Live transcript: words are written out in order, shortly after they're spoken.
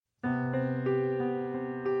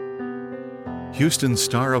Houston's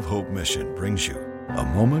Star of Hope mission brings you a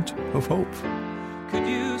moment of hope. Could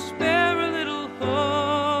you spare a little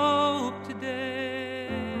hope today?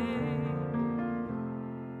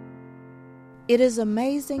 It is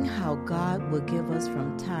amazing how God will give us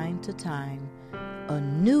from time to time a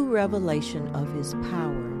new revelation of His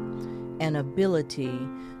power and ability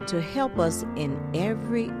to help us in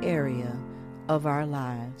every area of our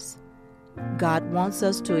lives. God wants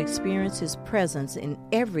us to experience His presence in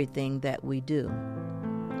everything that we do.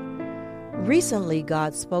 Recently,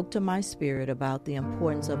 God spoke to my spirit about the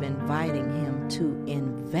importance of inviting Him to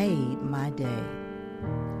invade my day.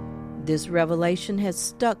 This revelation has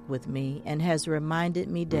stuck with me and has reminded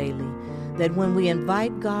me daily that when we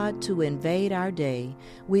invite God to invade our day,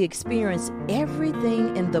 we experience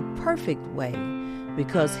everything in the perfect way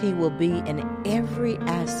because He will be in every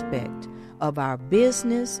aspect of our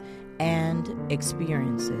business and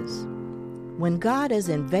experiences. When God has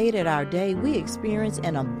invaded our day, we experience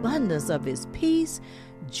an abundance of His peace,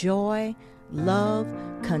 joy, love,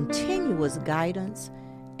 continuous guidance,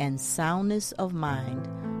 and soundness of mind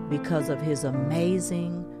because of His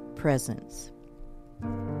amazing presence.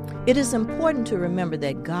 It is important to remember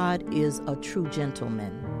that God is a true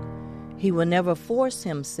gentleman. He will never force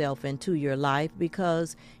Himself into your life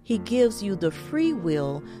because He gives you the free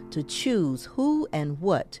will to choose who and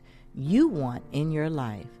what you want in your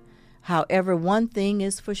life. However, one thing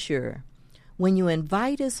is for sure. When you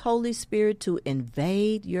invite His Holy Spirit to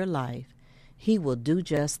invade your life, He will do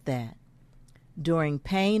just that. During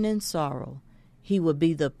pain and sorrow, He will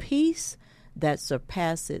be the peace that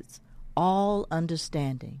surpasses all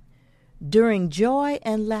understanding. During joy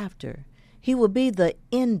and laughter, He will be the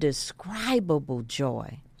indescribable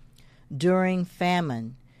joy. During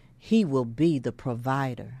famine, He will be the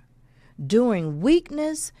provider. During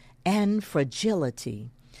weakness and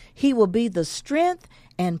fragility, He will be the strength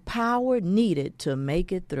and power needed to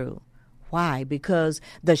make it through. Why? Because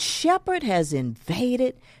the shepherd has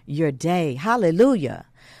invaded your day. Hallelujah.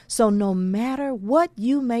 So no matter what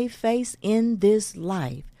you may face in this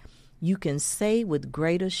life, you can say with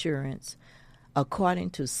great assurance,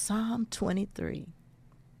 according to Psalm 23,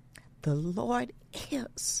 the Lord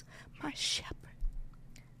is my shepherd.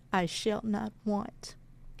 I shall not want.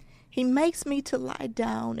 He makes me to lie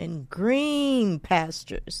down in green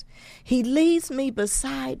pastures. He leads me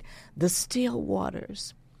beside the still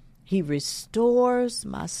waters. He restores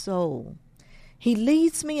my soul. He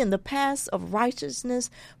leads me in the paths of righteousness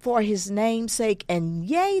for His name's sake. And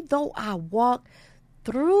yea, though I walk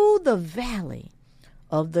through the valley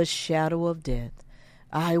of the shadow of death,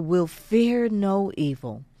 I will fear no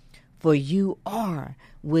evil, for you are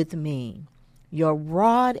with me. Your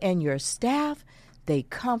rod and your staff, they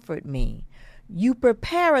comfort me. You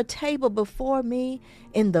prepare a table before me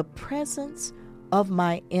in the presence of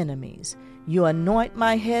my enemies. You anoint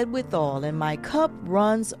my head with oil, and my cup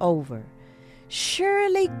runs over.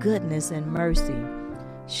 Surely goodness and mercy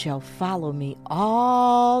shall follow me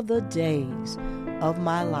all the days of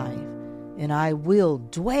my life, and I will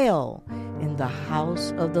dwell in the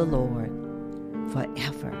house of the Lord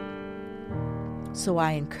forever. So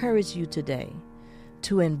I encourage you today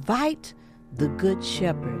to invite the Good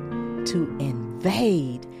Shepherd to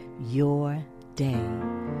invade your day.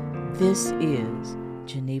 This is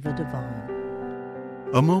Geneva Devon.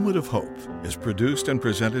 A Moment of Hope is produced and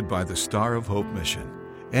presented by the Star of Hope mission,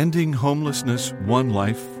 ending homelessness one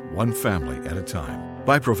life, one family at a time,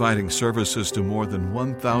 by providing services to more than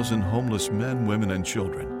 1,000 homeless men, women, and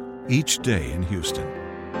children each day in Houston.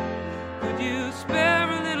 Could you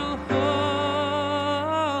spare a little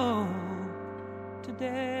hope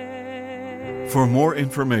today? For more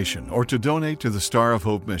information or to donate to the Star of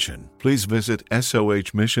Hope mission, please visit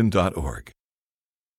sohmission.org.